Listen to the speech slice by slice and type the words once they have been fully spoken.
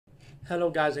Hello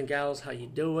guys and gals, how you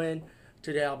doing?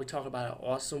 Today I'll be talking about an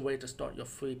awesome way to start your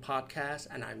free podcast,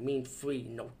 and I mean free,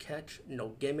 no catch, no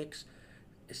gimmicks.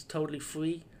 It's totally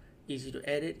free, easy to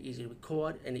edit, easy to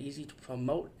record, and easy to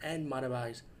promote and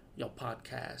monetize your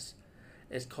podcast.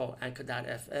 It's called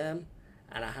Anchor.fm,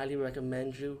 and I highly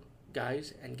recommend you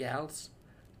guys and gals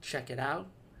check it out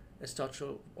and start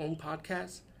your own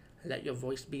podcast and let your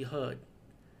voice be heard.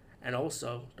 And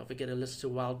also, don't forget to listen to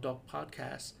Wild Dog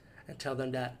Podcast and tell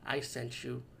them that I sent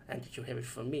you and that you hear it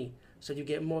from me. So you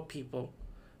get more people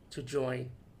to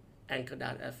join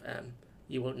Anchor.fm.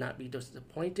 You will not be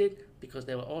disappointed because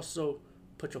they will also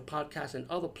put your podcast in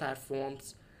other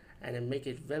platforms and then make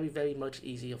it very, very much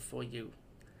easier for you.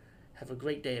 Have a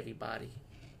great day, everybody.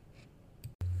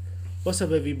 What's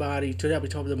up, everybody? Today I'll be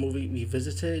talking about the movie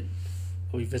ReVisitant.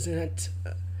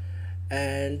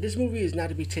 And this movie is not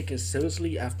to be taken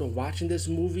seriously. After watching this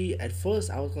movie, at first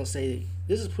I was going to say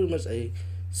this is pretty much a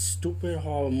stupid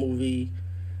horror movie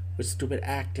with stupid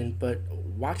acting. But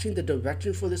watching the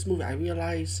direction for this movie, I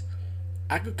realized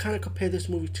I could kind of compare this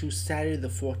movie to Saturday the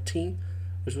 14th,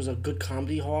 which was a good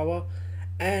comedy horror.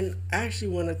 And actually,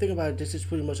 when I think about it, this is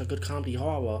pretty much a good comedy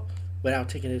horror without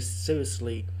taking it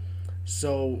seriously.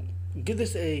 So give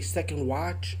this a second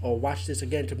watch or watch this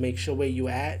again to make sure where you're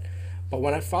at. But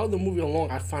when I followed the movie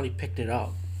along, I finally picked it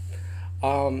up.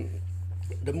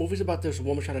 The movie's about this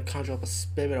woman trying to conjure up a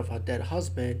spirit of her dead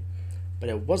husband, but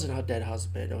it wasn't her dead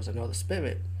husband. It was another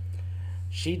spirit.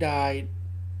 She died,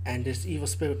 and this evil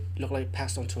spirit looked like it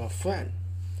passed on to her friend.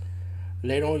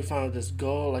 Later on, we found out this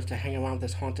girl likes to hang around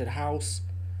this haunted house,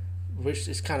 which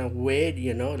is kind of weird,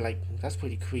 like, that's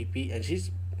pretty creepy. And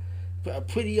she's a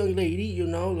pretty young lady,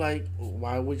 like,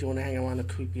 why would you want to hang around a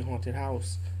creepy haunted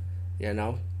house,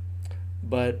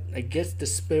 But I guess the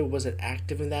spirit wasn't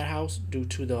active in that house due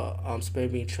to the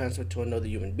spirit being transferred to another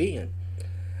human being.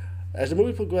 As the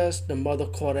movie progressed, the mother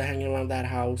caught her hanging around that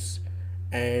house,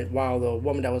 and while the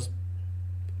woman that was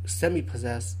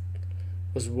semi-possessed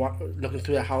was looking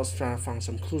through the house trying to find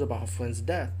some clues about her friend's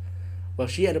death. Well,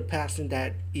 she ended up passing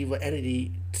that evil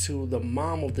entity to the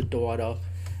mom of the daughter,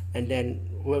 and then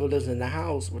whoever lives in the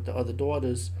house with the other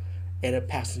daughters ended up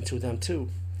passing to them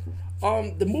too.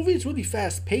 The movie is really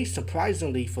fast paced,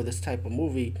 surprisingly, for this type of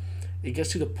movie. It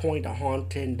gets to the point of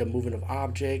haunting, the movement of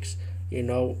objects,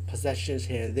 possessions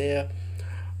here and there.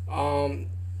 And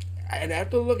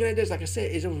after looking at this, like I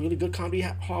said, it's a really good comedy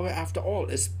horror after all,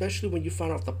 especially when you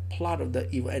find out the plot of the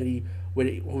evil entity,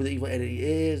 who the evil entity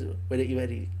is, where the evil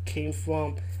entity came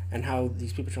from, and how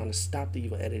these people are trying to stop the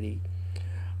evil entity.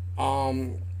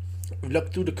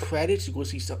 Look through the credits, you will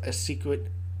see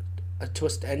a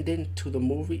twist ending to the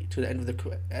movie, to the end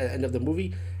of the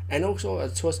movie, and also a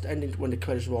twist ending when the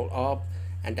credits roll up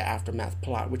and the aftermath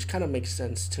plot, which kind of makes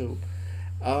sense too.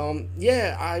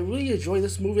 I really enjoyed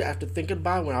this movie after thinking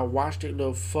about it when I watched it a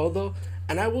little further,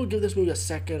 and I will give this movie a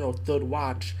second or third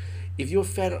watch. If you're a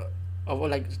fan of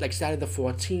like Saturday the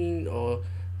 14th or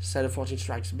Saturday the 14th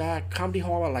Strikes Back, comedy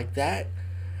horror like that,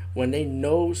 when they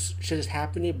know shit is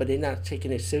happening but they're not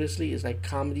taking it seriously, it's like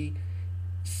comedy.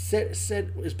 Set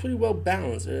is pretty well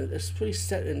balanced. It's pretty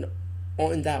set in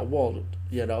that world,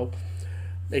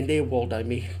 in their world, I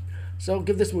mean. So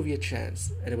give this movie a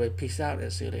chance. Anyway, peace out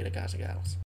and see you later, guys and gals.